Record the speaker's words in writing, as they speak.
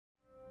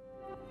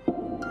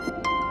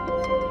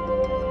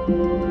Hi,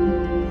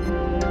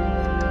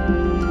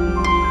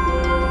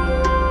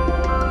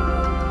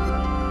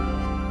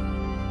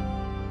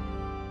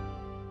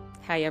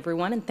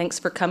 everyone, and thanks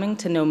for coming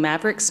to No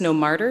Mavericks, No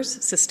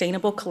Martyrs,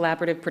 Sustainable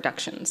Collaborative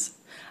Productions.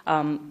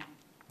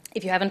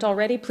 If you haven't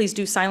already, please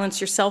do silence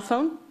your cell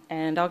phone,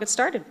 and I'll get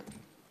started.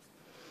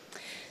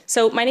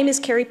 So my name is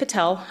Carrie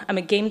Patel. I'm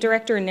a game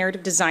director and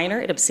narrative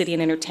designer at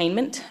Obsidian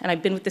Entertainment, and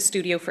I've been with the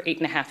studio for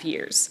 8.5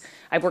 years.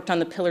 I've worked on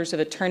the Pillars of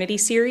Eternity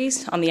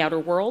series, on The Outer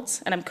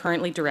Worlds, and I'm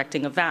currently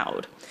directing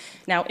Avowed.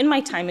 Now, in my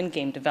time in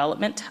game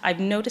development, I've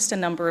noticed a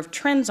number of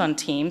trends on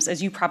teams,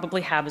 as you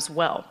probably have as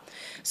well.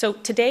 So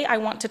today I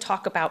want to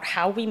talk about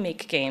how we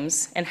make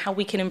games and how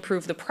we can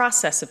improve the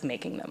process of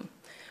making them.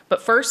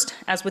 But first,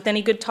 as with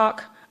any good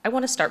talk, I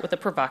want to start with a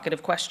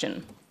provocative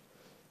question.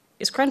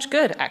 Is crunch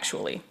good,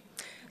 actually?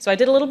 So I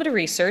did a little bit of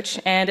research,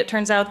 and it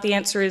turns out the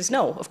answer is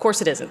no, of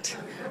course it isn't.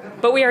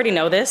 But we already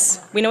know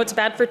this. We know it's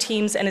bad for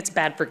teams and it's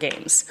bad for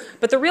games.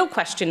 But the real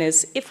question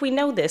is, if we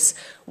know this,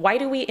 why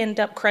do we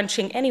end up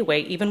crunching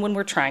anyway, even when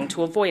we're trying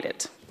to avoid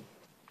it?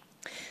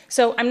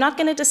 So I'm not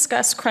going to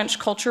discuss crunch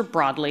culture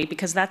broadly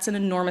because that's an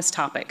enormous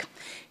topic.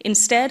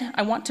 Instead,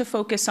 I want to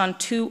focus on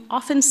two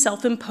often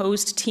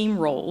self-imposed team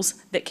roles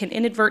that can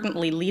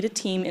inadvertently lead a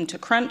team into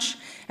crunch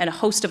and a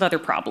host of other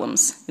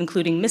problems,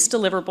 including missed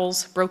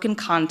deliverables, broken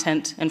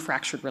content, and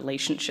fractured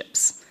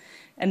relationships.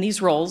 And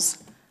these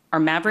roles are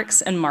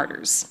Mavericks and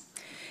Martyrs.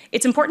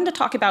 It's important to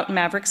talk about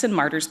Mavericks and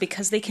Martyrs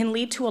because they can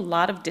lead to a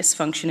lot of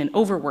dysfunction and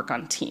overwork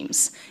on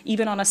teams,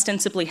 even on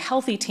ostensibly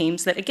healthy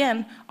teams that,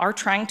 again, are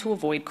trying to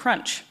avoid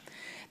crunch.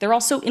 They're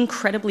also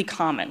incredibly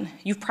common.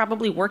 You've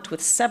probably worked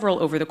with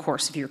several over the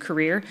course of your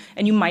career,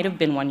 and you might have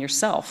been one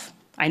yourself.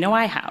 I know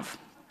I have.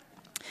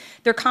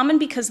 They're common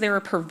because there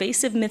are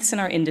pervasive myths in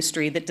our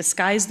industry that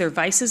disguise their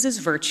vices as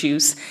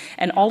virtues,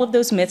 and all of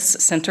those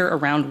myths center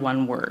around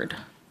one word: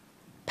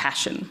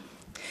 passion.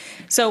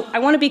 So I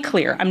want to be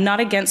clear, I'm not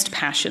against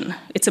passion.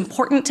 It's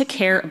important to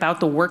care about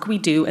the work we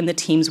do and the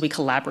teams we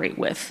collaborate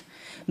with.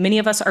 Many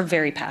of us are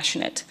very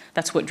passionate.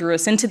 That's what drew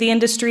us into the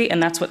industry,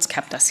 and that's what's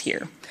kept us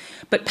here.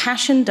 But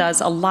passion does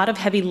a lot of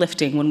heavy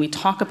lifting when we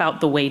talk about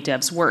the way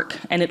devs work,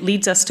 and it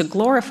leads us to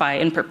glorify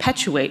and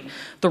perpetuate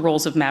the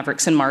roles of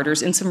Mavericks and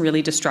Martyrs in some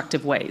really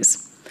destructive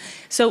ways.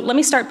 So let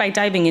me start by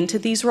diving into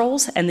these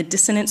roles and the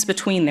dissonance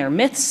between their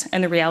myths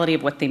and the reality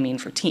of what they mean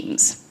for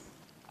teams.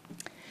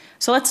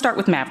 So let's start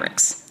with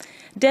Mavericks.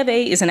 Dev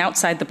A is an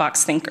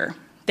outside-the-box thinker.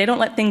 They don't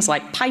let things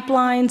like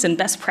pipelines and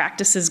best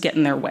practices get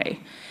in their way.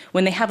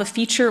 When they have a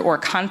feature or a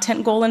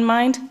content goal in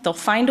mind, they'll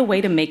find a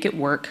way to make it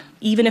work,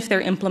 even if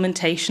their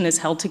implementation is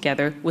held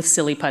together with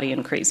silly putty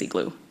and crazy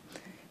glue.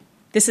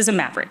 This is a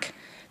Maverick.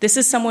 This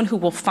is someone who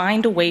will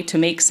find a way to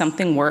make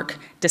something work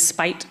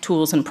despite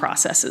tools and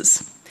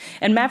processes.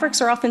 And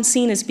Mavericks are often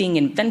seen as being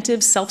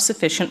inventive,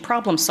 self-sufficient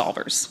problem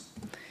solvers.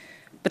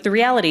 But the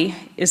reality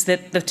is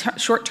that the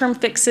short-term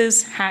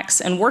fixes,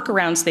 hacks, and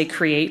workarounds they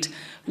create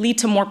lead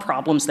to more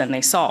problems than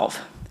they solve.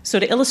 So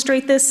to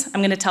illustrate this,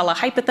 I'm going to tell a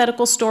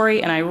hypothetical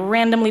story, and I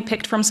randomly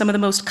picked from some of the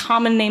most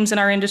common names in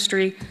our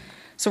industry.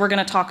 So we're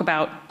going to talk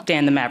about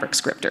Dan the Maverick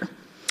scripter.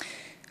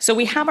 So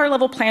we have our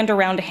level planned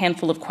around a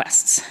handful of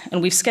quests, and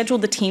we've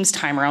scheduled the team's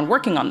time around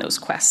working on those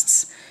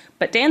quests.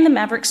 But Dan the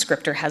Maverick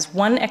scripter has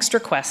one extra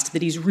quest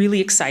that he's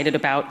really excited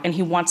about, and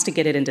he wants to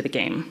get it into the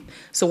game.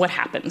 So what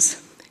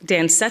happens?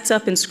 Dan sets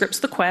up and scripts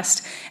the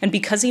quest, and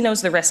because he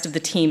knows the rest of the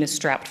team is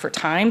strapped for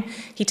time,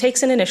 he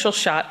takes an initial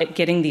shot at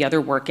getting the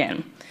other work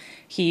in.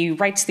 He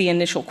writes the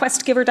initial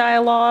quest giver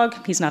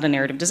dialogue. He's not a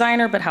narrative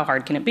designer, but how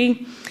hard can it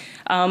be?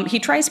 He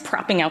tries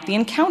propping out the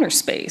encounter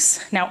space.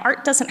 Now,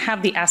 Art doesn't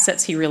have the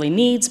assets he really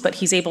needs, but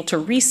he's able to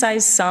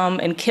resize some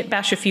and kit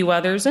bash a few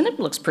others, and it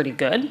looks pretty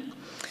good.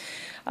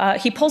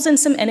 He pulls in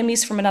some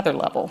enemies from another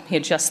level. He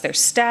adjusts their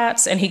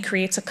stats, and he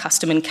creates a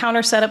custom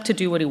encounter setup to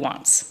do what he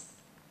wants.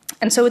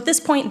 And so at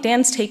this point,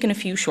 Dan's taken a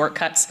few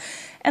shortcuts,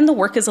 and the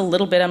work is a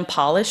little bit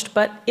unpolished,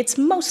 but it's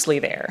mostly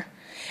there.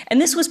 And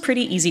this was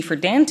pretty easy for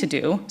Dan to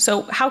do,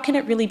 so how can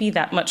it really be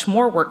that much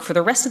more work for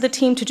the rest of the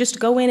team to just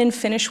go in and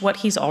finish what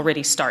he's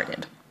already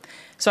started?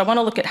 So I want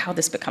to look at how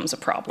this becomes a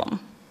problem.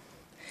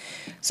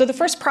 So the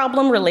first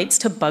problem relates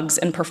to bugs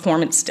and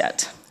performance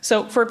debt.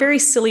 So for a very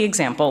silly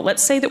example,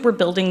 let's say that we're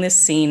building this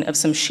scene of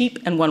some sheep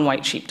and one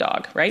white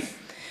sheepdog, right?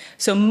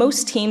 So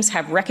most teams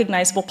have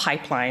recognizable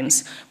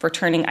pipelines for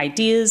turning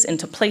ideas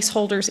into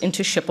placeholders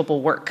into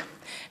shippable work.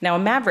 Now, a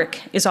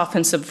Maverick is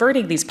often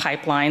subverting these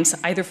pipelines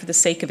either for the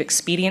sake of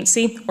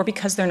expediency or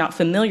because they're not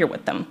familiar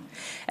with them.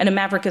 And a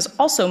Maverick is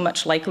also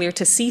much likelier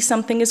to see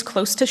something as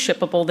closer to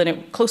shippable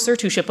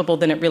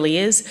than it really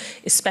is,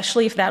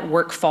 especially if that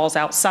work falls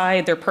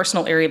outside their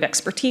personal area of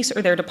expertise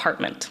or their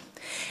department.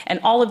 And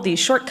all of these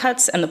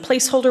shortcuts and the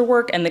placeholder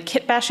work and the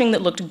kit bashing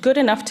that looked good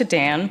enough to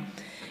Dan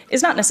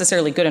is not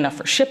necessarily good enough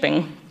for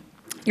shipping.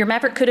 Your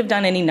Maverick could have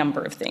done any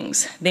number of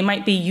things. They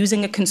might be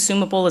using a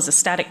consumable as a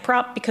static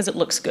prop because it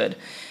looks good,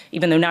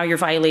 even though now you're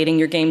violating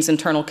your game's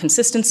internal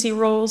consistency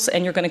rules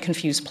and you're going to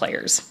confuse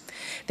players.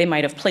 They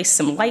might have placed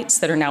some lights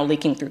that are now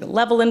leaking through the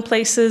level in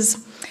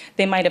places.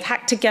 They might have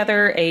hacked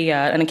together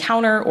an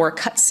encounter or a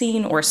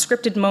cutscene or a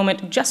scripted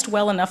moment just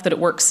well enough that it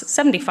works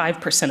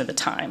 75% of the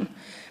time.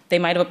 They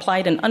might have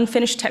applied an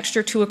unfinished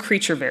texture to a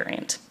creature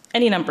variant,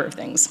 any number of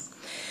things.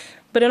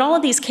 But in all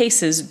of these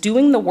cases,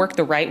 doing the work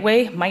the right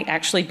way might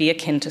actually be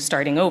akin to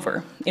starting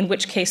over, in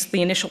which case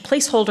the initial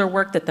placeholder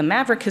work that the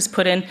Maverick has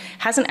put in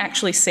hasn't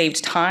actually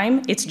saved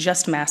time, it's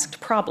just masked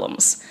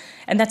problems.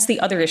 And that's the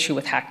other issue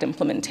with hacked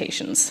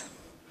implementations.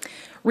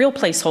 Real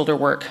placeholder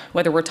work,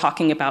 whether we're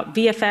talking about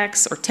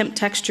VFX or temp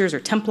textures or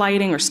temp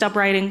lighting or stub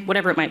writing,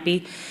 whatever it might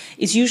be,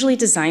 is usually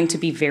designed to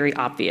be very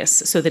obvious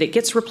so that it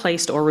gets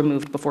replaced or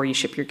removed before you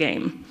ship your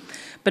game.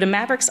 But a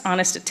Maverick's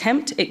honest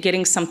attempt at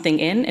getting something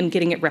in and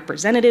getting it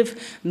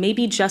representative may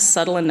be just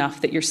subtle enough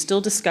that you're still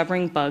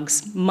discovering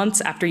bugs months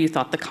after you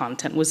thought the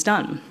content was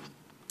done.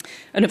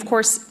 And of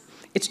course,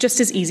 it's just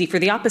as easy for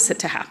the opposite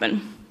to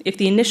happen. If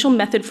the initial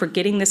method for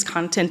getting this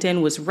content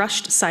in was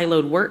rushed,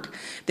 siloed work,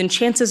 then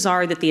chances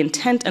are that the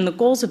intent and the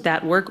goals of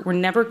that work were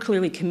never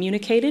clearly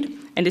communicated,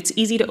 and it's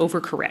easy to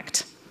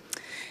overcorrect.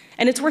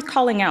 And it's worth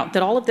calling out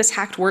that all of this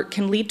hacked work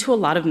can lead to a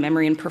lot of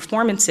memory and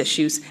performance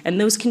issues, and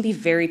those can be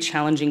very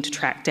challenging to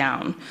track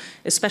down,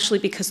 especially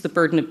because the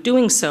burden of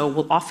doing so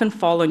will often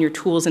fall on your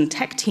tools and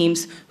tech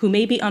teams who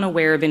may be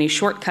unaware of any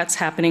shortcuts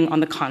happening on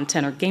the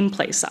content or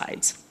gameplay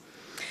sides.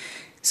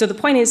 So the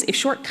point is,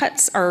 if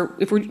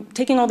we're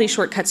taking all these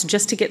shortcuts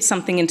just to get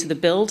something into the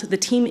build, the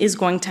team is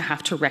going to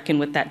have to reckon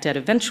with that debt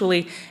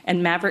eventually,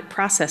 and Maverick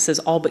processes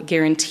all but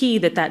guarantee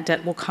that that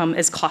debt will come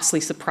as costly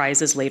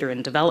surprises later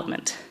in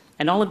development.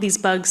 And all of these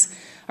bugs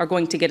are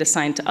going to get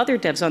assigned to other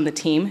devs on the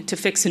team to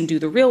fix and do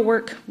the real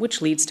work, which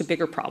leads to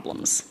bigger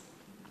problems.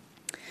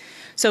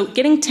 So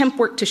getting temp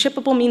work to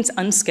shippable means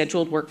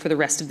unscheduled work for the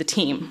rest of the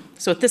team.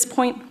 So at this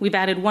point, we've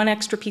added one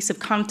extra piece of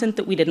content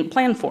that we didn't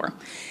plan for.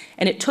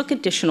 And it took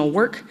additional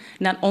work,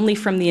 not only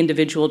from the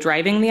individual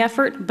driving the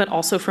effort, but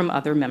also from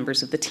other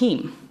members of the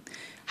team.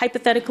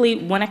 Hypothetically,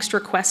 one extra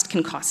quest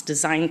can cost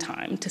design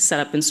time to set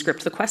up and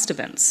script the quest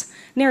events,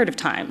 narrative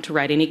time to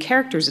write any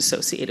characters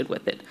associated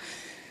with it,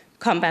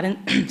 combat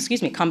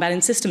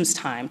and systems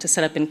time to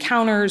set up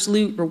encounters,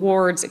 loot,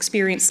 rewards,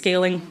 experience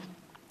scaling,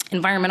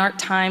 environment art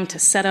time to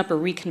set up or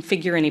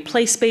reconfigure any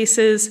play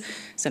spaces,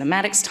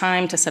 cinematics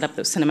time to set up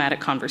those cinematic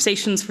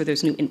conversations for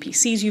those new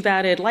NPCs you've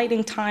added,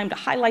 lighting time to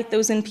highlight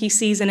those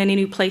NPCs in any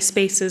new play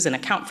spaces and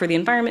account for the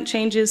environment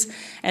changes,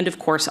 and of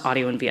course,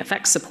 audio and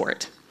VFX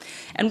support.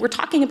 And we're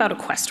talking about a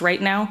quest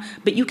right now,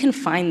 but you can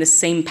find the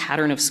same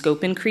pattern of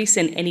scope increase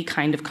in any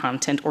kind of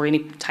content or any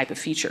type of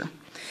feature.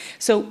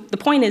 So the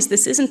point is,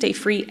 this isn't a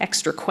free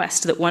extra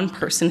quest that one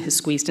person has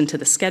squeezed into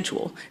the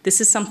schedule. This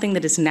is something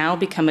that has now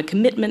become a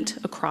commitment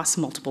across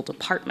multiple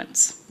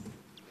departments.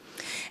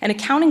 And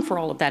accounting for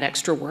all of that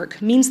extra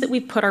work means that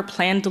we've put our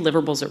planned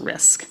deliverables at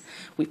risk.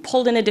 We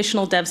pulled in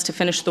additional devs to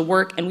finish the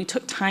work, and we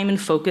took time and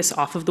focus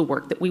off of the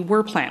work that we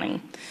were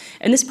planning.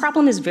 And this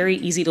problem is very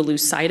easy to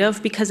lose sight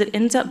of because it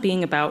ends up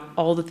being about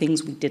all the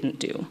things we didn't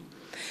do.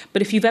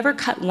 But if you've ever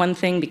cut one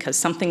thing because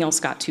something else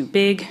got too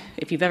big,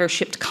 if you've ever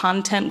shipped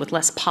content with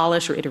less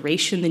polish or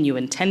iteration than you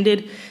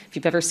intended, if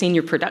you've ever seen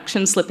your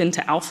production slip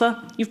into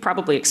alpha, you've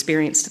probably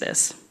experienced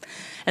this.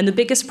 And the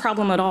biggest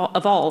problem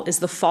of all is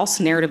the false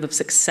narrative of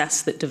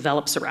success that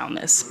develops around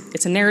this.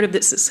 It's a narrative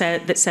that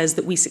says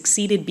that we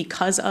succeeded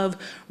because of,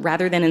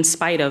 rather than in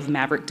spite of,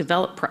 Maverick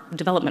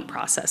development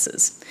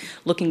processes.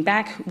 Looking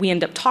back, we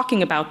end up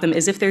talking about them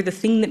as if they're the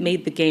thing that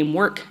made the game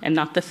work and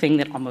not the thing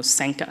that almost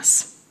sank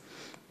us.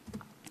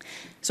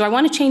 So I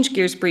want to change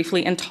gears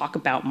briefly and talk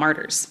about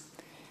Martyrs.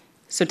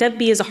 So Dev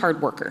B is a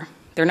hard worker.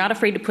 They're not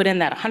afraid to put in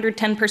that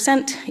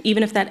 110%,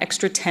 even if that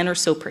extra 10 or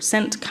so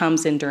percent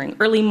comes in during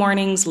early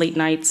mornings, late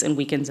nights, and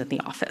weekends at the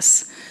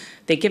office.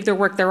 They give their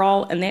work their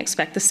all, and they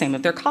expect the same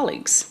of their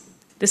colleagues.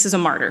 This is a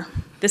martyr.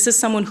 This is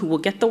someone who will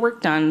get the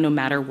work done no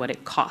matter what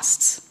it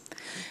costs.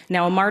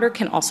 Now, a martyr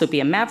can also be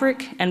a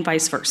maverick, and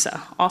vice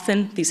versa.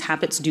 Often, these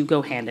habits do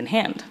go hand in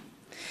hand.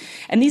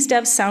 And these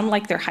devs sound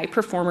like they're high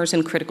performers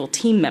and critical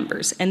team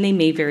members, and they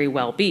may very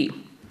well be.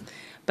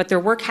 But their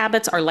work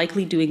habits are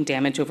likely doing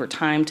damage over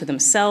time to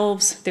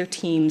themselves, their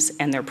teams,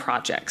 and their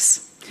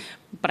projects.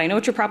 But I know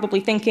what you're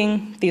probably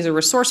thinking. These are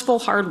resourceful,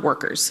 hard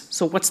workers.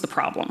 So what's the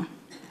problem?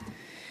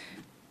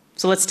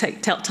 So let's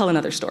tell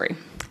another story.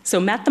 So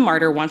Matt the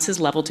Martyr wants his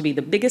level to be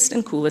the biggest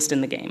and coolest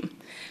in the game.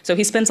 So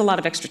he spends a lot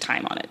of extra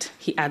time on it.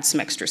 He adds some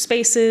extra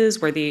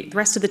spaces where the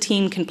rest of the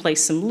team can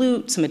place some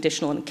loot, some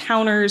additional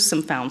encounters,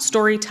 some found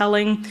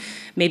storytelling,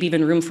 maybe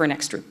even room for an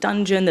extra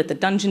dungeon that the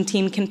dungeon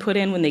team can put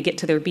in when they get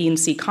to their B and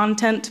C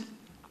content.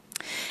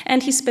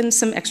 And he spends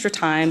some extra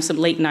time, some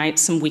late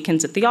nights, some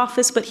weekends at the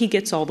office, but he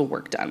gets all the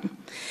work done.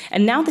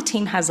 And now the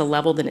team has a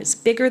level that is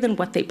bigger than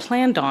what they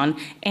planned on,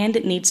 and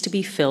it needs to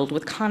be filled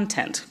with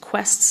content,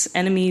 quests,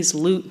 enemies,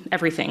 loot,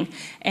 everything,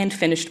 and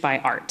finished by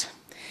art.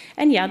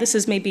 And yeah, this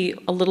is maybe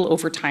a little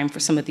over time for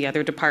some of the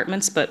other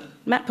departments, but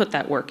Matt put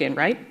that work in,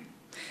 right?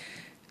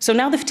 So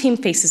now the team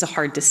faces a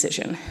hard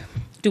decision.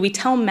 Do we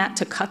tell Matt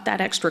to cut that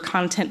extra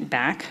content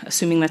back,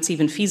 assuming that's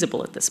even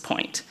feasible at this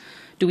point?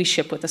 Do we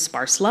ship with a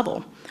sparse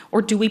level? Or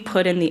do we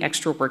put in the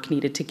extra work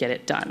needed to get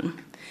it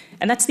done?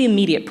 And that's the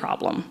immediate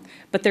problem.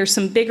 But there's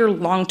some bigger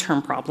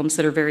long-term problems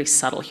that are very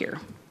subtle here.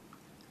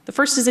 The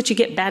first is that you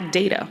get bad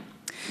data.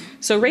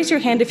 So raise your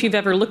hand if you've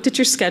ever looked at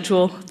your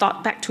schedule,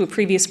 thought back to a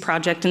previous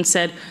project and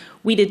said,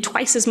 we did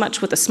twice as much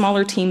with a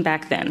smaller team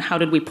back then. How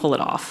did we pull it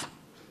off?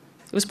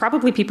 It was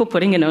probably people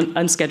putting in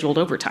unscheduled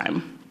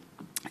overtime.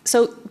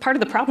 So part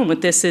of the problem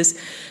with this is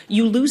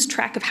you lose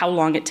track of how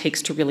long it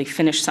takes to really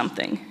finish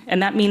something.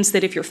 And that means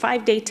that if your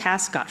 5-day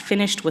task got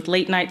finished with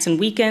late nights and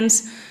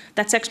weekends,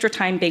 that's extra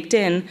time baked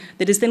in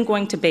that is then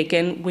going to bake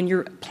in when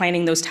you're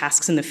planning those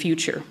tasks in the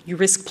future. You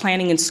risk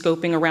planning and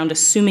scoping around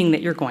assuming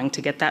that you're going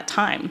to get that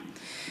time.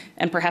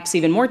 And perhaps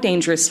even more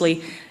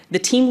dangerously, the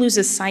team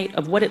loses sight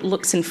of what it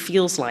looks and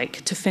feels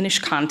like to finish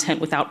content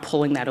without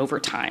pulling that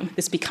overtime.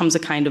 This becomes a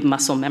kind of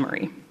muscle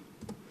memory.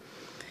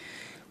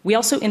 We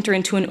also enter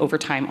into an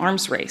overtime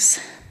arms race.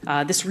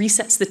 This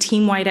resets the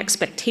team-wide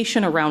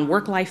expectation around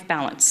work-life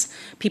balance.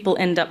 People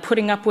end up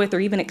putting up with or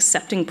even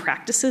accepting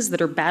practices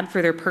that are bad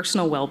for their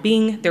personal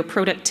well-being, their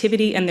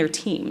productivity, and their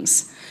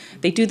teams.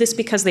 They do this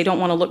because they don't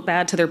want to look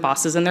bad to their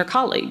bosses and their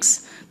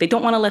colleagues. They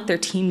don't want to let their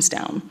teams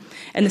down.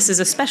 And this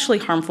is especially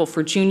harmful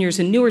for juniors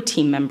and newer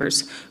team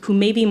members who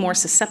may be more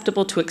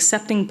susceptible to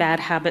accepting bad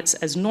habits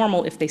as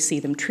normal if they see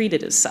them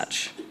treated as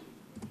such.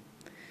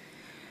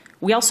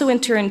 We also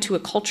enter into a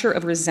culture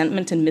of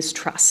resentment and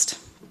mistrust.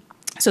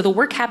 So the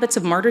work habits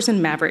of Martyrs and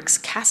Mavericks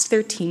cast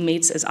their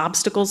teammates as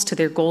obstacles to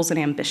their goals and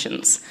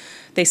ambitions.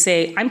 They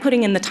say, I'm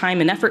putting in the time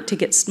and effort to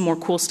get more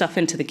cool stuff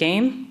into the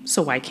game,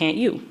 so why can't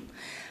you?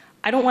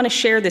 I don't want to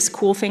share this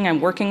cool thing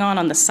I'm working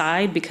on the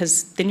side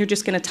because then you're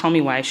just going to tell me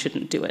why I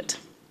shouldn't do it.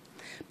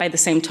 By the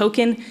same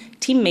token,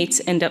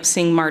 teammates end up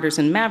seeing Martyrs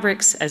and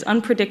Mavericks as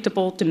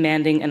unpredictable,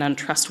 demanding, and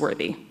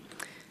untrustworthy.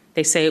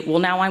 They say, well,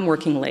 now I'm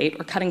working late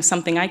or cutting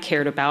something I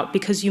cared about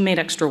because you made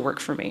extra work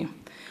for me.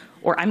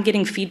 Or I'm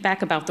getting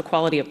feedback about the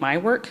quality of my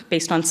work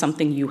based on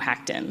something you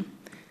hacked in.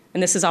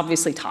 And this is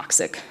obviously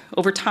toxic.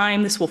 Over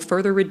time, this will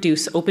further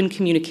reduce open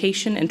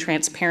communication and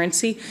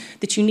transparency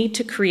that you need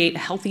to create a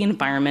healthy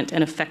environment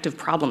and effective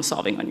problem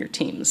solving on your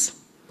teams.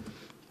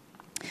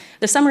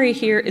 The summary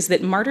here is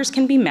that Martyrs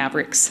can be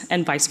Mavericks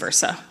and vice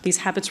versa. These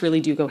habits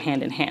really do go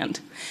hand in hand.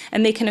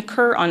 And they can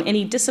occur on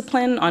any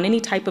discipline, on any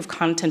type of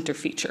content or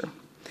feature.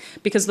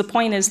 Because the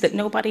point is that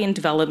nobody in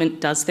development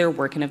does their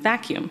work in a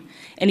vacuum.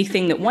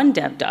 Anything that one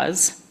dev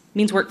does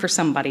means work for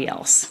somebody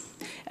else.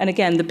 And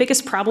again, the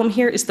biggest problem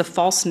here is the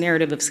false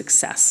narrative of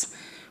success,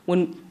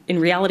 when in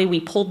reality we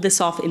pulled this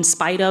off in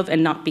spite of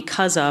and not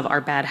because of our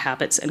bad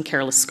habits and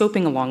careless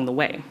scoping along the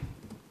way.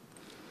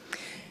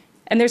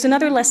 And there's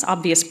another less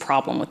obvious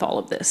problem with all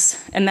of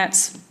this, and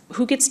that's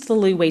who gets the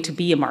leeway to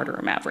be a martyr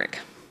or maverick.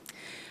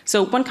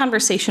 So one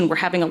conversation we're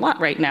having a lot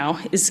right now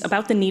is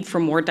about the need for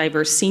more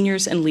diverse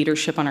seniors and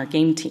leadership on our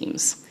game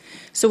teams.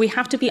 So we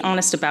have to be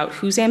honest about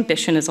whose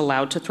ambition is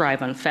allowed to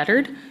thrive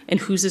unfettered and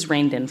whose is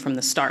reined in from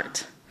the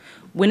start.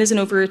 When is an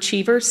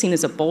overachiever seen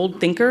as a bold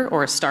thinker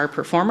or a star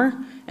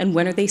performer, and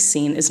when are they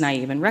seen as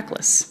naive and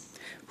reckless?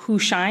 Who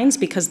shines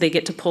because they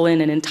get to pull in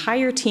an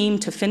entire team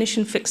to finish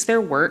and fix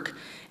their work,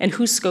 and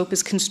whose scope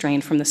is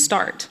constrained from the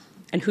start?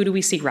 And who do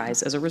we see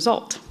rise as a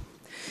result?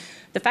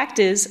 The fact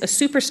is, a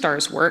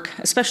superstar's work,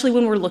 especially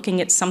when we're looking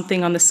at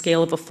something on the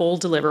scale of a full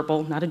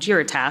deliverable, not a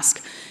JIRA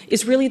task,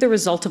 is really the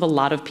result of a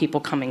lot of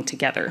people coming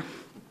together.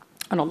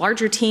 On a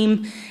larger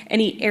team,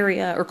 any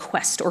area or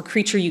quest or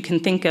creature you can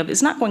think of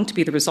is not going to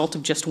be the result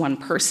of just one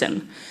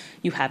person.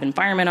 You have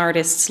environment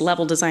artists,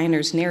 level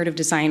designers, narrative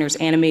designers,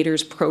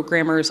 animators,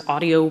 programmers,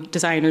 audio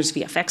designers,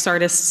 VFX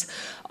artists,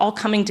 all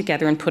coming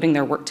together and putting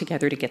their work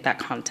together to get that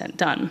content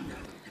done.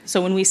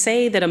 So when we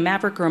say that a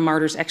Maverick or a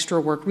Martyr's extra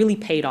work really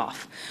paid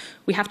off,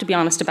 we have to be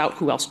honest about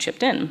who else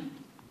chipped in.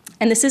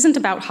 And this isn't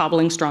about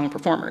hobbling strong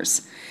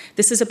performers.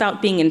 This is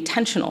about being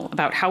intentional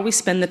about how we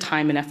spend the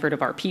time and effort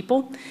of our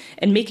people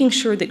and making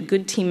sure that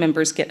good team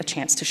members get a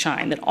chance to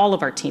shine, that all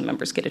of our team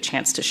members get a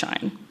chance to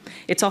shine.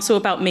 It's also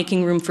about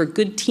making room for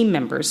good team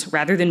members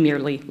rather than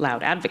merely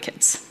loud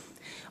advocates.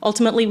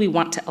 Ultimately, we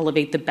want to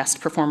elevate the best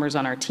performers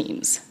on our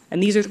teams.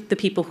 And these are the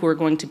people who are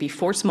going to be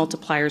force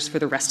multipliers for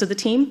the rest of the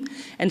team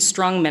and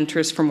strong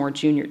mentors for more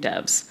junior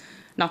devs,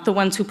 not the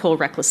ones who pull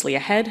recklessly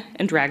ahead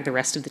and drag the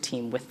rest of the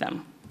team with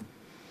them.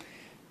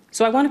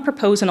 So I want to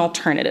propose an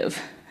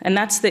alternative, and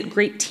that's that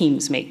great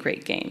teams make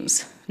great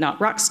games, not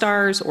rock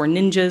stars or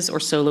ninjas or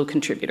solo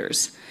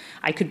contributors.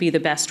 I could be the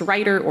best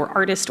writer or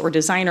artist or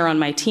designer on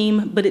my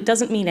team, but it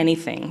doesn't mean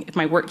anything if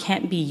my work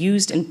can't be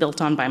used and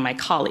built on by my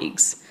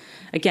colleagues.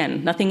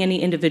 Again, nothing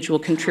any individual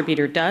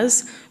contributor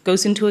does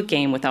goes into a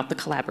game without the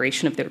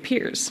collaboration of their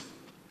peers.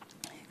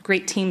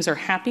 Great teams are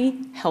happy,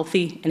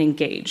 healthy, and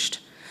engaged.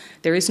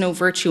 There is no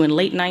virtue in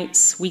late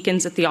nights,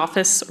 weekends at the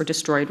office, or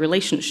destroyed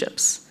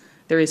relationships.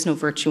 There is no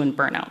virtue in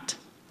burnout.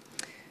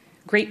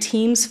 Great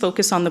teams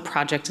focus on the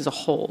project as a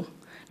whole,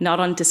 not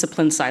on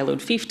disciplined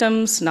siloed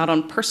fiefdoms, not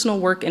on personal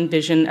work and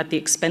vision at the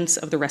expense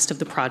of the rest of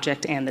the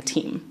project and the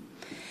team.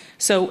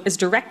 So as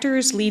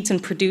directors, leads,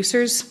 and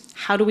producers,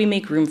 how do we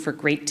make room for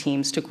great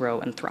teams to grow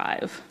and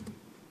thrive?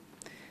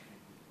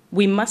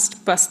 We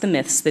must bust the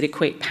myths that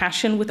equate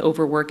passion with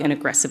overwork and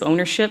aggressive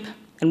ownership,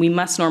 and we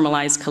must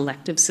normalize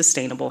collaborative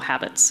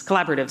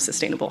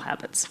sustainable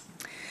habits.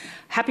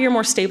 Happier,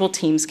 more stable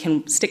teams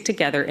can stick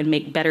together and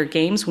make better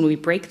games when we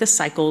break the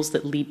cycles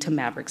that lead to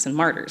Mavericks and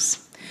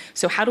Martyrs.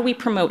 So how do we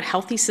promote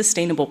healthy,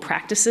 sustainable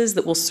practices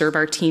that will serve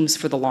our teams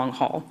for the long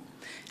haul?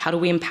 How do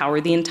we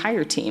empower the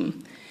entire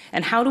team?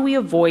 And how do we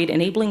avoid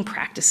enabling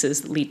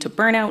practices that lead to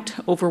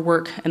burnout,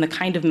 overwork, and the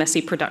kind of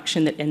messy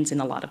production that ends in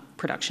a lot of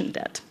production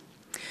debt?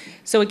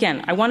 So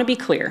again, I want to be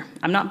clear.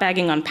 I'm not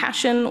bagging on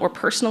passion or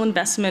personal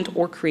investment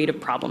or creative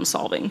problem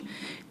solving.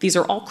 These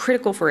are all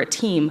critical for a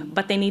team,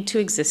 but they need to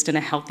exist in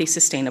a healthy,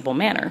 sustainable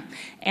manner.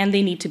 And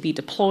they need to be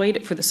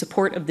deployed for the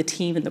support of the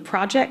team and the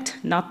project,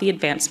 not the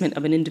advancement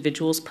of an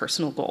individual's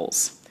personal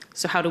goals.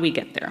 So how do we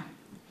get there?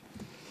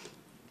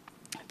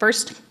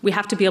 First, we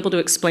have to be able to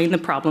explain the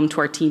problem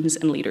to our teams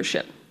and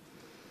leadership.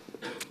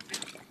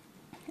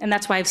 And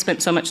that's why I've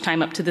spent so much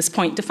time up to this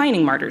point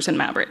defining Martyrs and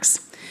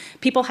Mavericks.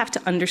 People have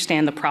to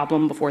understand the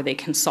problem before they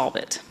can solve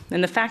it.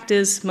 And the fact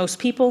is, most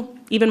people,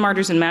 even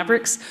Martyrs and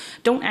Mavericks,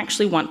 don't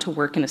actually want to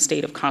work in a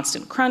state of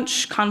constant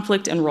crunch,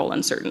 conflict, and role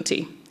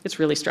uncertainty. It's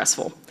really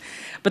stressful.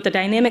 But the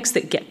dynamics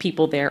that get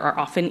people there are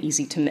often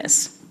easy to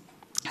miss.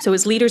 So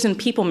as leaders and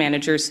people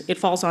managers, it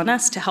falls on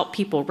us to help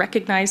people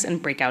recognize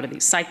and break out of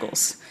these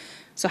cycles.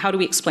 So how do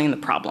we explain the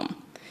problem?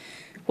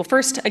 Well,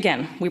 first,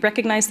 again, we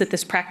recognize that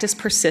this practice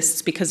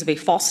persists because of a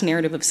false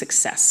narrative of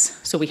success.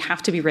 So we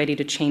have to be ready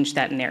to change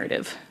that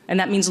narrative. And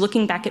that means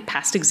looking back at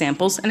past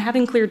examples and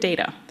having clear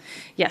data.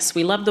 Yes,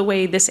 we love the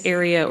way this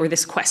area or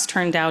this quest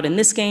turned out in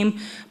this game,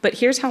 but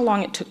here's how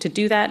long it took to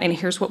do that, and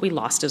here's what we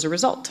lost as a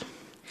result.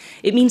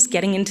 It means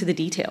getting into the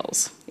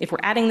details. If we're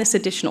adding this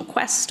additional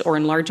quest or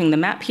enlarging the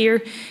map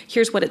here,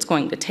 here's what it's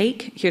going to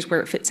take, here's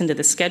where it fits into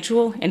the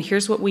schedule, and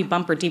here's what we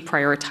bump or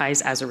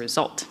deprioritize as a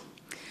result.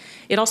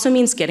 It also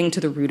means getting to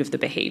the root of the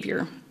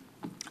behavior.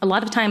 A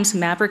lot of times,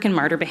 Maverick and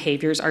Martyr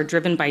behaviors are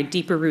driven by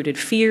deeper-rooted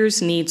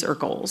fears, needs, or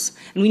goals,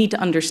 and we need to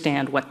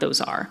understand what those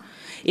are.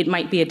 It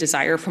might be a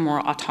desire for more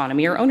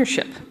autonomy or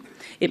ownership.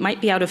 It might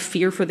be out of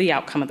fear for the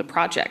outcome of the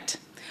project,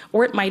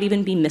 or it might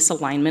even be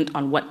misalignment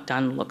on what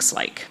done looks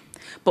like.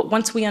 But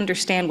once we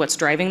understand what's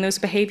driving those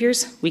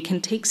behaviors, we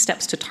can take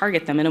steps to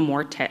target them in a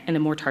more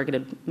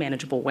targeted,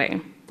 manageable way.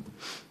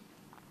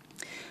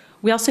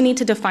 We also need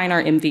to define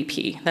our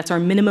MVP. That's our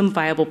minimum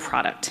viable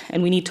product,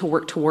 and we need to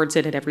work towards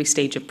it at every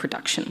stage of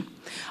production.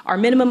 Our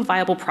minimum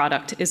viable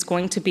product is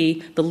going to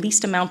be the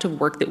least amount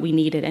of work that we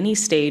need at any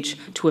stage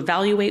to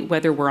evaluate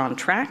whether we're on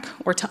track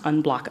or to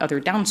unblock other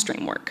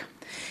downstream work.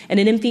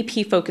 And an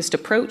MVP-focused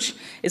approach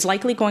is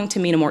likely going to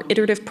mean a more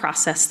iterative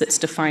process that's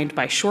defined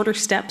by shorter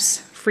steps,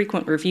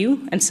 frequent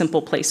review, and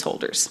simple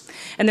placeholders.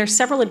 And there are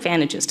several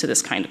advantages to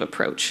this kind of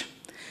approach.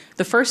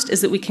 The first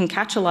is that we can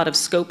catch a lot of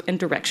scope and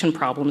direction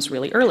problems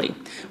really early,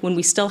 when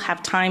we still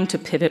have time to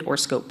pivot or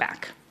scope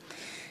back.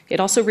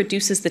 It also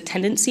reduces the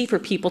tendency for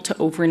people to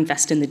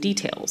overinvest in the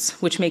details,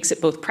 which makes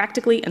it both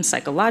practically and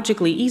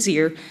psychologically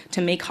easier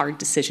to make hard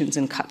decisions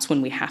and cuts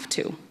when we have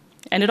to.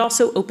 And it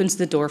also opens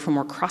the door for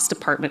more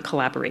cross-department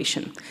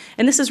collaboration.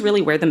 And this is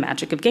really where the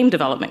magic of game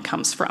development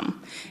comes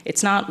from.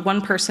 It's not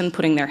one person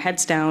putting their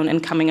heads down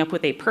and coming up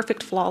with a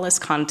perfect, flawless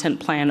content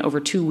plan over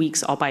 2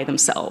 weeks all by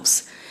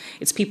themselves.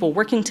 It's people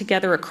working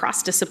together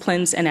across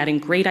disciplines and adding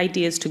great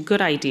ideas to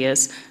good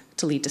ideas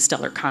to lead to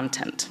stellar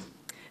content.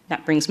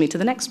 That brings me to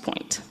the next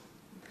point.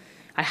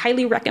 I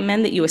highly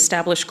recommend that you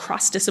establish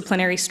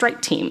cross-disciplinary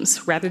strike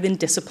teams rather than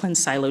discipline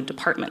siloed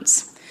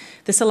departments.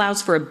 This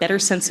allows for a better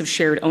sense of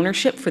shared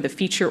ownership for the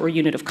feature or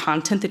unit of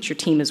content that your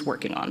team is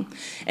working on.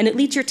 And it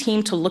leads your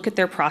team to look at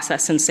their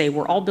process and say,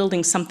 we're all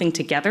building something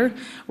together,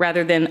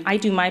 rather than I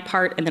do my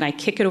part and then I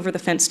kick it over the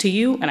fence to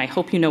you and I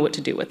hope you know what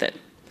to do with it.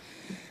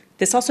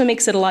 This also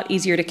makes it a lot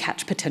easier to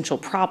catch potential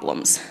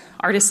problems.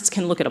 Artists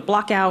can look at a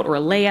blockout or a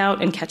layout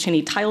and catch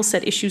any tile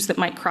set issues that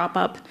might crop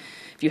up.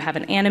 If you have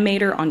an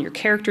animator on your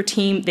character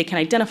team, they can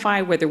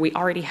identify whether we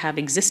already have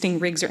existing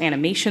rigs or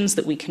animations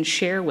that we can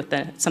share with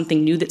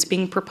something new that's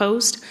being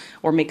proposed,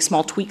 or make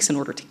small tweaks in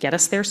order to get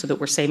us there so that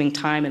we're saving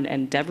time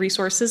and dev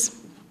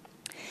resources.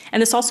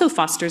 And this also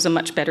fosters a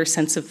much better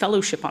sense of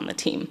fellowship on the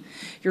team.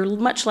 You're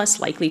much less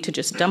likely to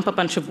just dump a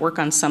bunch of work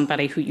on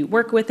somebody who you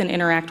work with and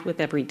interact with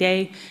every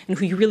day, and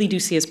who you really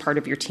do see as part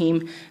of your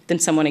team, than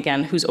someone,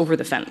 again, who's over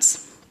the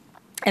fence.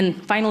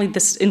 And finally,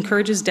 this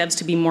encourages devs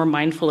to be more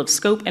mindful of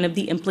scope and of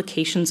the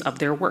implications of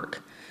their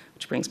work,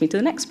 which brings me to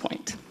the next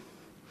point.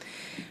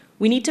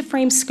 We need to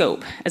frame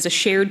scope as a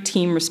shared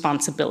team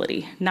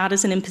responsibility, not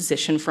as an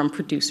imposition from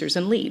producers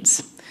and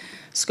leads.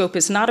 Scope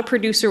is not a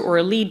producer or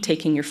a lead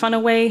taking your fun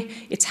away.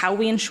 It's how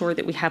we ensure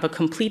that we have a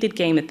completed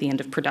game at the end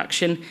of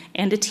production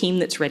and a team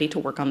that's ready to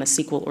work on the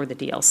sequel or the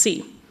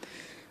DLC.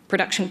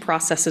 Production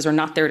processes are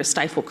not there to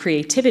stifle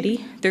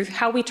creativity. They're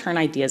how we turn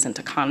ideas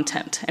into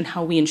content and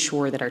how we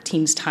ensure that our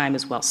team's time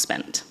is well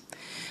spent.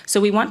 So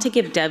we want to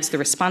give devs the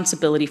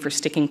responsibility for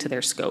sticking to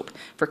their scope,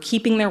 for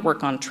keeping their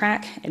work on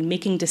track and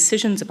making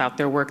decisions about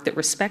their work that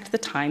respect the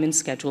time and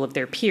schedule of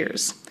their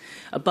peers.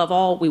 Above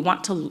all, we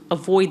want to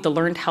avoid the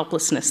learned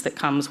helplessness that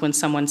comes when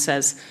someone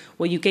says,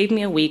 well, you gave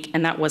me a week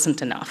and that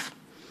wasn't enough.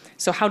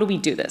 So how do we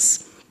do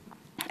this?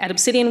 At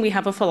Obsidian, we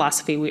have a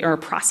philosophy, or a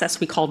process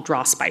we call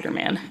Draw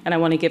Spider-Man, and I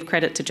want to give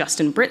credit to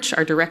Justin Britch,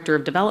 our Director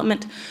of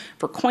Development,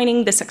 for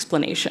coining this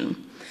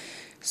explanation.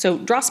 So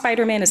Draw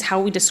Spider-Man is how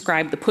we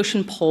describe the push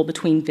and pull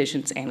between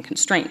visions and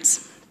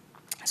constraints.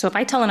 So if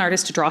I tell an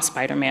artist to draw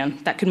Spider-Man,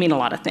 that could mean a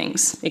lot of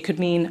things. It could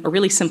mean a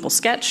really simple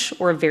sketch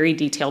or a very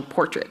detailed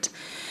portrait.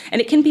 And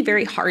it can be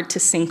very hard to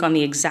sync on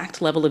the exact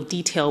level of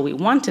detail we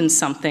want in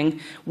something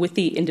with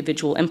the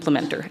individual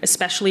implementer,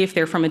 especially if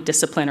they're from a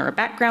discipline or a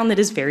background that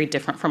is very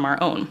different from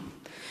our own.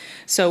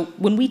 So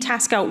when we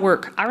task out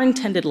work, our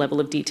intended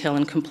level of detail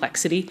and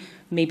complexity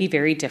may be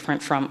very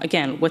different from,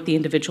 again, what the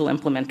individual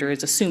implementer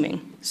is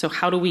assuming. So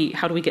how do we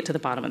get to the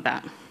bottom of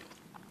that?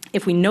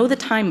 If we know the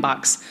time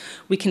box,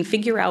 we can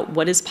figure out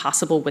what is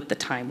possible with the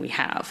time we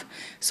have.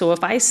 So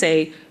if I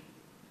say,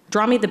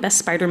 draw me the best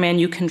Spider-Man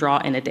you can draw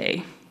in a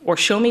day, or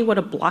show me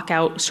a block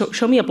out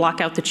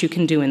that you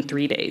can do in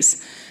 3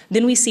 days.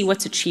 Then we see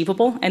what's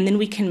achievable, and then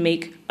we can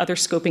make other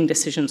scoping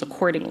decisions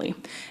accordingly.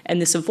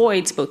 And this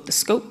avoids both the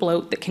scope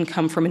bloat that can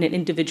come from an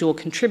individual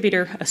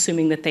contributor,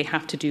 assuming that they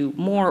have to do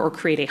more or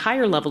create a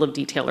higher level of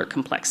detail or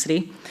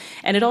complexity.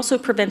 And it also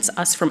prevents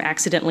us from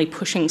accidentally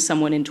pushing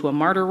someone into a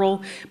martyr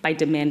role by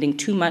demanding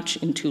too much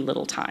in too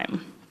little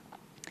time.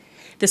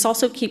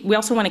 We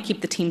also want to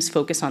keep the team's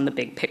focus on the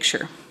big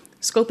picture.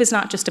 Scope is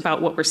not just about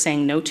what we're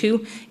saying no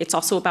to, it's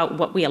also about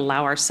what we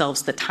allow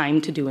ourselves the time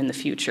to do in the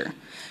future.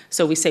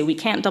 So we say we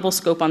can't double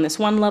scope on this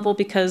one level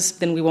because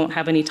then we won't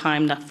have any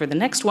time left for the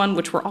next one,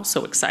 which we're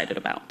also excited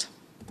about.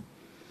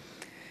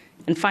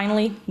 And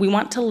finally, we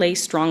want to lay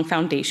strong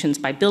foundations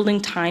by building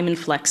time and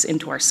flex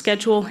into our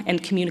schedule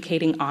and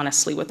communicating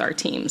honestly with our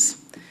teams.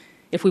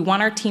 If we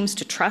want our teams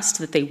to trust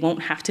that they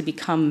won't have to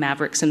become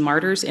Mavericks and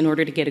Martyrs in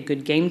order to get a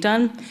good game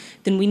done,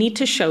 then we need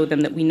to show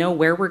them that we know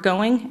where we're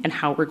going and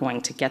how we're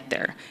going to get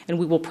there. And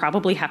we will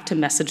probably have to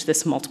message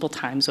this multiple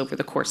times over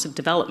the course of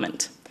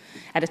development.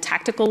 At a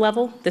tactical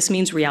level, this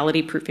means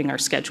reality-proofing our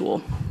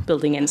schedule,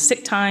 building in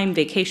sick time,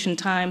 vacation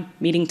time,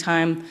 meeting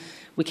time.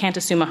 We can't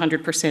assume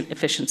 100%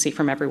 efficiency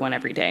from everyone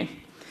every day.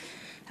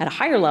 At a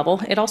higher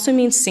level, it also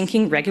means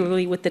syncing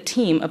regularly with the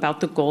team about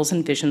the goals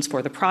and visions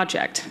for the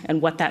project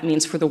and what that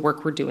means for the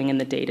work we're doing in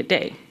the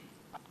day-to-day.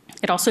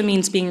 It also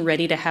means being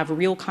ready to have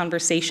real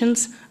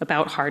conversations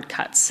about hard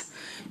cuts.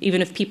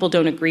 Even if people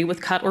don't agree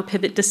with cut or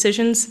pivot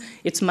decisions,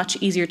 it's much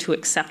easier to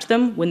accept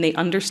them when they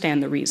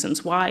understand the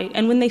reasons why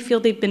and when they feel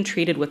they've been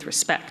treated with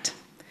respect.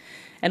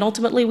 And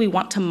ultimately, we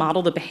want to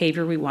model the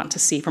behavior we want to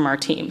see from our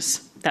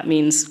teams. That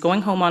means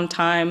going home on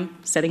time,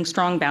 setting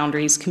strong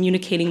boundaries,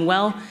 communicating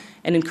well,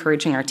 and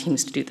encouraging our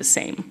teams to do the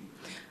same.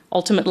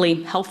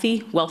 Ultimately,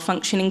 healthy,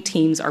 well-functioning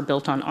teams are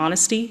built on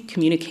honesty,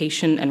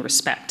 communication, and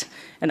respect.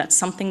 And that's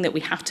something that we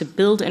have to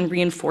build and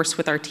reinforce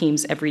with our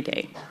teams every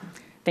day.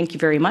 Thank you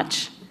very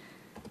much,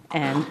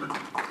 and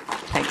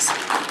thanks.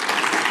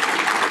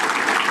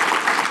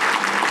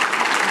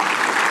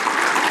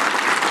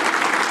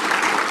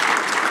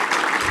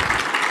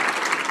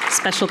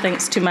 Special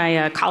thanks to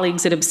my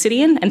colleagues at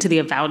Obsidian and to the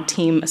Avowed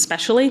team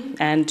especially,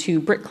 and to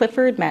Britt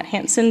Clifford, Matt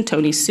Hansen,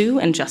 Tony Sue,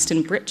 and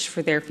Justin Britch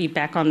for their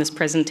feedback on this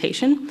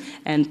presentation.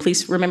 And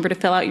please remember to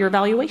fill out your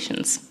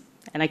evaluations.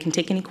 And I can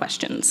take any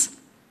questions.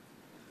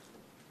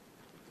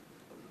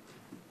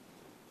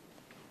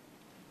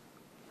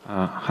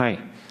 Hi.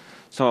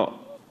 So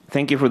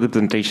thank you for the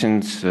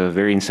presentations,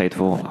 very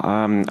insightful.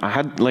 I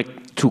had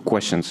like 2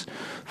 questions.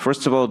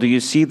 First of all, do you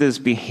see this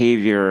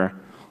behavior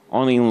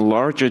only in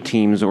larger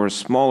teams or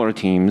smaller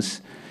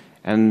teams?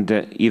 And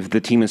if the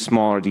team is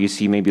smaller, do you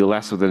see maybe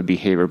less of that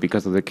behavior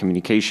because of the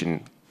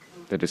communication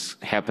that is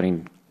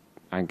happening,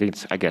 I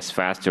guess,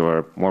 faster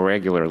or more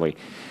regularly?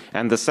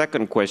 And the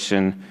second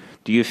question,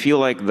 do you feel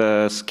like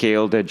the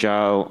scaled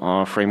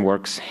agile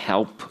frameworks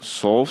help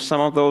solve some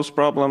of those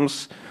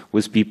problems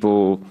with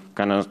people,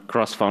 kind of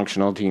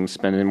cross-functional teams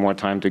spending more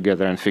time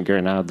together and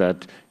figuring out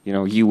that,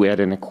 you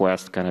adding a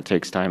quest kind of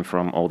takes time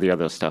from all the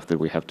other stuff that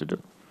we have to do?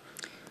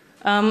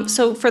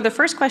 So for the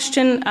first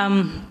question,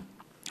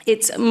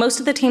 most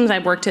of the teams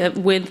I've worked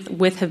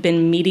with have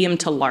been medium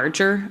to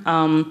larger.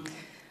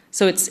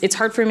 So it's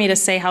hard for me to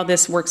say how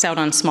this works out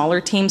on smaller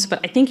teams, but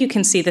I think you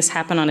can see this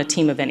happen on a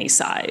team of any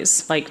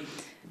size. Like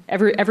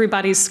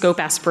everybody's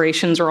scope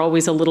aspirations are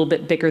always a little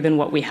bit bigger than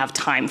what we have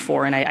time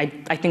for, and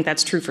I think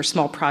that's true for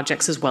small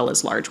projects as well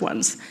as large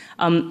ones.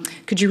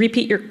 Could you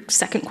repeat your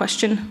second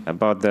question?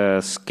 About the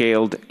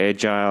scaled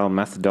agile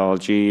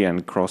methodology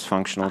and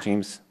cross-functional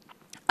teams?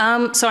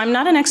 So I'm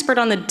not an expert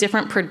on the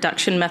different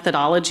production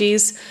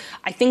methodologies.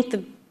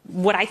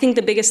 What I think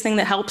the biggest thing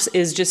that helps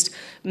is just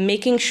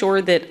making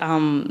sure that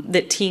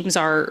that teams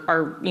are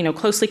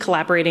closely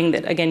collaborating.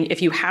 That again,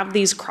 if you have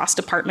these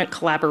cross-department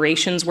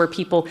collaborations where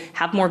people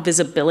have more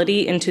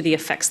visibility into the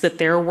effects that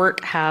their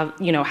work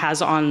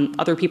has on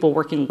other people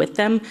working with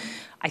them,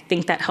 I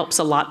think that helps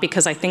a lot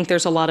because I think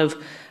there's a lot of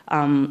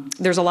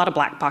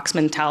black box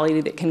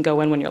mentality that can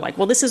go in when you're like,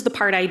 well, this is the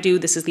part I do,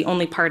 this is the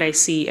only part I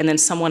see, and then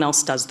someone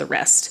else does the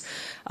rest.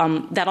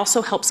 That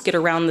also helps get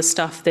around the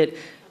stuff that,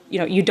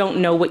 you don't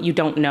know what you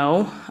don't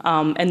know.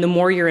 And the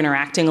more you're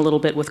interacting a little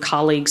bit with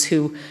colleagues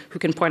who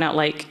can point out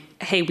like,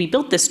 hey, we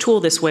built this tool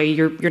this way,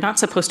 you're not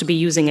supposed to be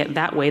using it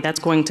that way, that's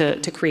going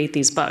to create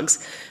these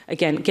bugs.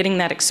 Again, getting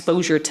that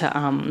exposure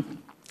to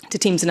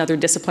teams in other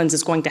disciplines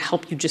is going to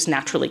help you just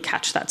naturally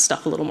catch that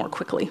stuff a little more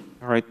quickly.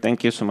 All right,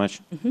 thank you so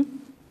much. Can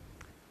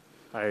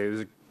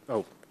you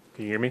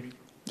hear me?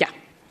 Yeah.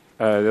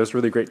 That was a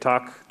really great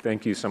talk.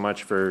 Thank you so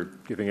much for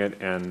giving it,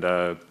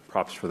 and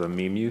props for the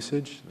meme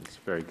usage. That's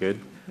very good.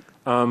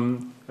 Let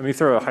me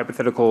throw a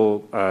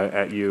hypothetical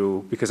at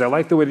you, because I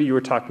like the way that you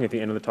were talking at the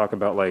end of the talk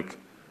about like,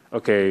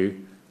 okay,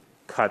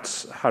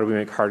 cuts, how do we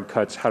make hard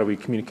cuts? How do we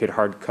communicate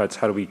hard cuts?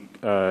 How do we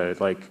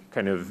like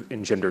kind of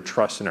engender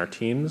trust in our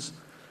teams?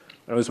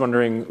 I was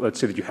wondering, let's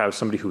say that you have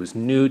somebody who is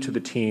new to the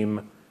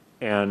team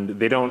and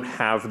they don't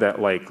have that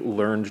like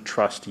learned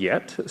trust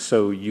yet.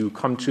 So you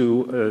come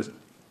to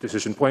a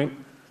decision point,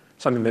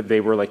 something that they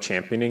were like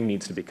championing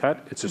needs to be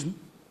cut. It's just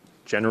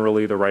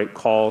generally the right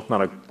call,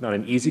 not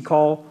an easy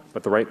call,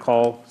 but the right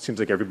call. Seems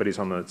like everybody's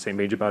on the same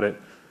page about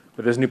it.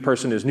 But this new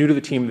person is new to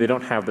the team, they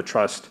don't have the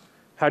trust.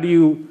 How do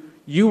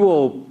you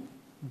will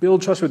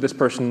build trust with this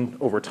person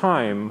over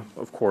time,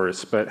 of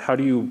course, but how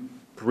do you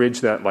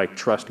bridge that like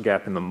trust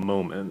gap in the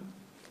moment?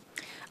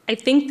 I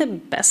think the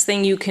best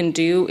thing you can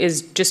do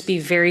is just be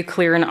very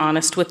clear and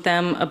honest with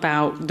them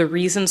about the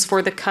reasons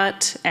for the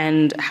cut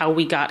and how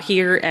we got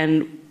here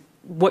and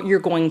what you're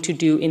going to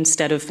do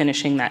instead of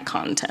finishing that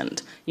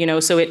content.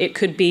 So it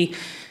could be,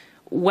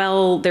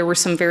 well, there were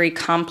some very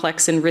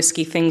complex and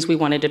risky things we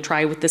wanted to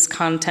try with this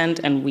content,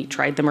 and we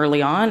tried them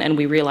early on, and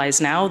we realize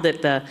now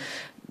that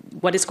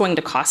what it's going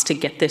to cost to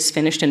get this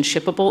finished and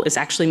shippable is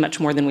actually much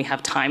more than we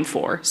have time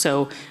for.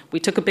 So we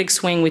took a big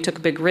swing, we took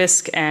a big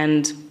risk,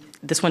 and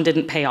this one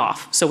didn't pay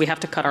off, so we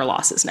have to cut our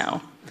losses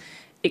now.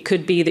 It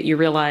could be that you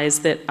realize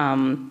that,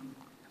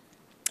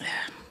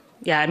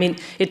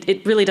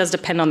 it really does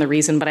depend on the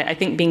reason, but I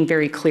think being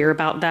very clear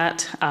about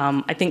that,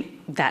 I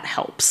think that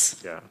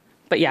helps. Yeah.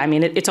 But yeah,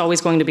 it's always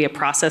going to be a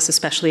process,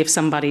 especially if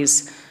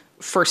somebody's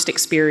first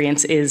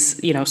experience is,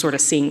 sort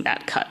of seeing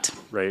that cut.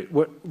 Right.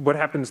 What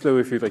happens though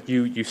if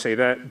you say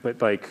that,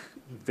 but like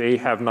they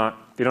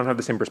don't have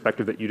the same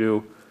perspective that you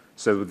do,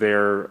 so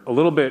they're a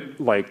little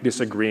bit like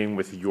disagreeing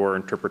with your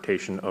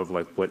interpretation of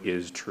like what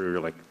is true.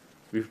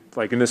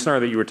 Like in the scenario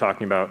that you were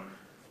talking about,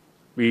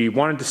 we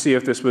wanted to see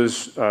if this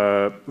was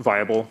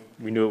viable.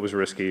 We knew it was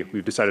risky.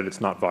 We've decided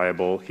it's not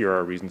viable. Here are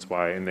our reasons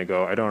why. And they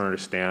go, I don't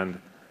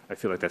understand. I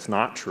feel like that's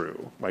not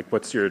true. Like how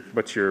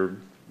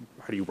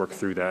do you work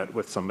through that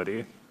with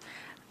somebody?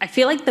 I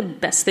feel like the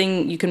best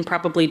thing you can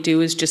probably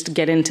do is just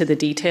get into the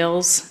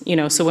details.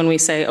 So when we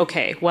say,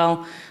 okay,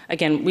 well,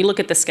 again, we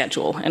look at the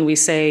schedule and we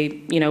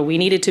say, we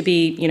needed to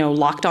be,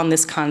 locked on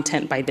this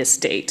content by this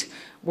date.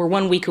 We're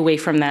 1 week away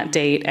from that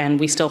date, and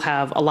we still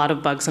have a lot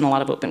of bugs and a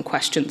lot of open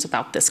questions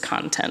about this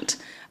content.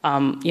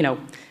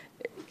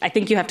 I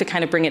think you have to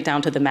kind of bring it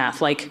down to the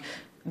math. Like,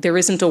 there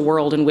isn't a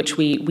world in which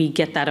we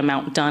get that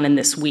amount done in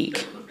this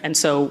week. And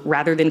so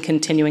rather than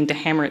continuing to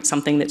hammer at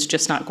something that's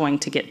just not going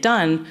to get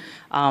done,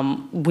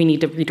 we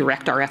need to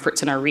redirect our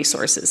efforts and our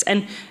resources.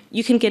 And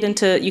you can get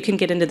into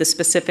the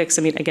specifics.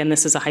 Again,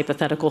 this is a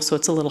hypothetical, so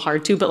it's a little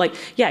hard to, but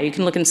you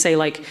can look and say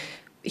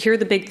here are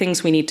the big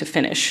things we need to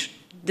finish.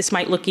 This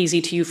might look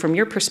easy to you from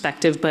your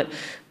perspective, but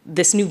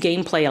this new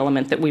gameplay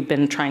element that we've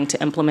been trying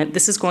to implement,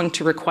 this is going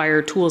to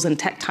require tools and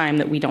tech time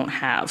that we don't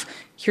have.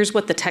 Here's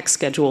what the tech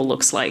schedule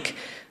looks like.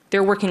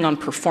 They're working on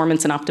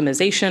performance and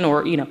optimization,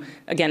 or,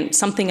 again,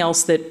 something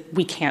else that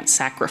we can't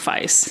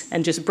sacrifice,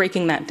 and just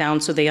breaking that down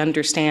so they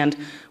understand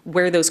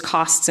where those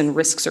costs and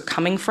risks are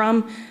coming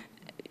from,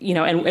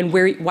 and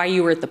why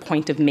you were at the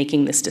point of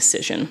making this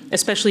decision,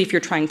 especially if you're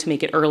trying to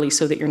make it early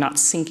so that you're not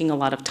sinking a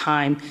lot of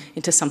time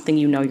into something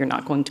you're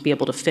not going to be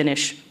able to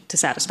finish to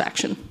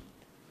satisfaction.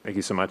 Thank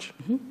you so much.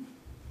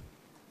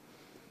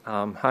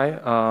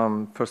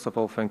 Hi. First of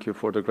all, thank you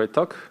for the great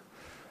talk.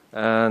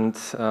 And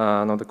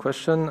another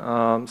question.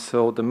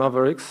 So the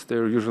Mavericks,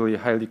 they're usually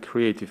highly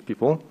creative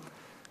people.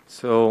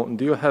 So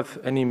do you have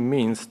any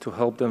means to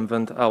help them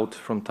vent out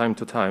from time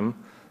to time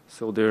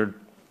so they're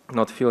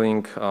not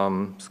feeling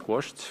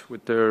squashed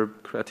with their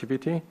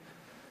creativity?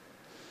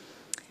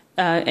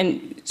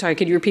 And sorry,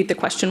 could you repeat the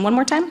question one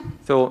more time?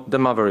 So the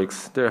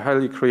Mavericks, they're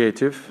highly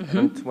creative.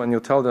 And when you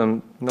tell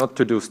them not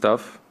to do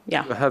stuff, do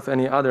you have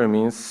any other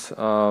means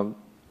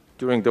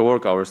during the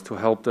work hours to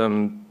help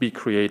them be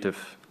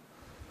creative?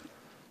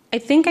 I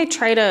think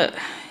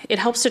it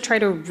helps to try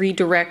to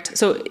redirect.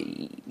 So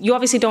you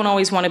obviously don't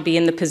always want to be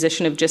in the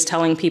position of just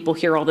telling people,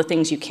 here are all the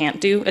things you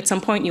can't do. At some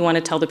point, you want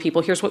to tell the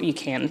people, here's what you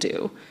can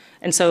do.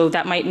 And so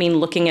that might mean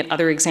looking at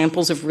other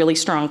examples of really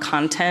strong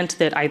content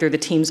that either the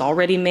team's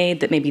already made,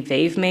 that maybe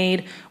they've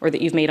made, or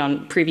that you've made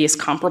on previous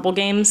comparable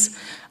games.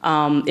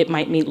 It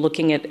might mean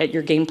looking at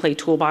your gameplay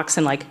toolbox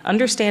and like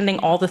understanding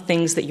all the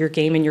things that your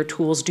game and your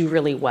tools do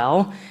really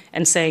well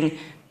and saying,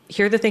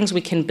 here are the things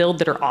we can build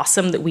that are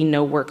awesome that we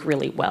know work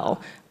really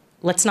well.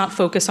 Let's not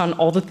focus on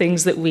all the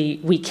things that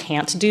we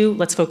can't do.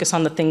 Let's focus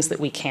on the things that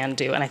we can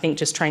do. And I think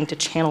just trying to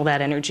channel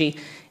that energy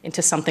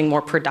into something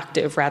more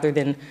productive rather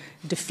than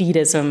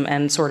defeatism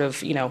and sort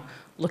of,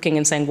 looking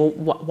and saying, well,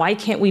 why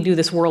can't we do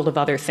this world of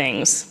other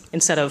things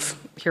instead of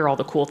here are all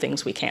the cool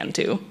things we can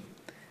do.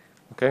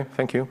 Okay,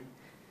 thank you.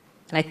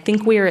 And I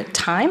think we are at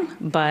time,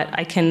 but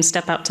I can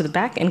step out to the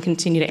back and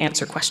continue to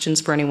answer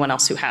questions for anyone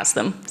else who has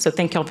them. So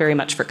thank y'all very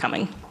much for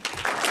coming.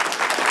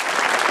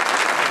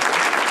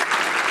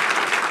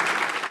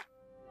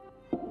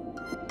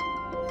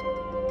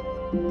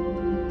 Thank you.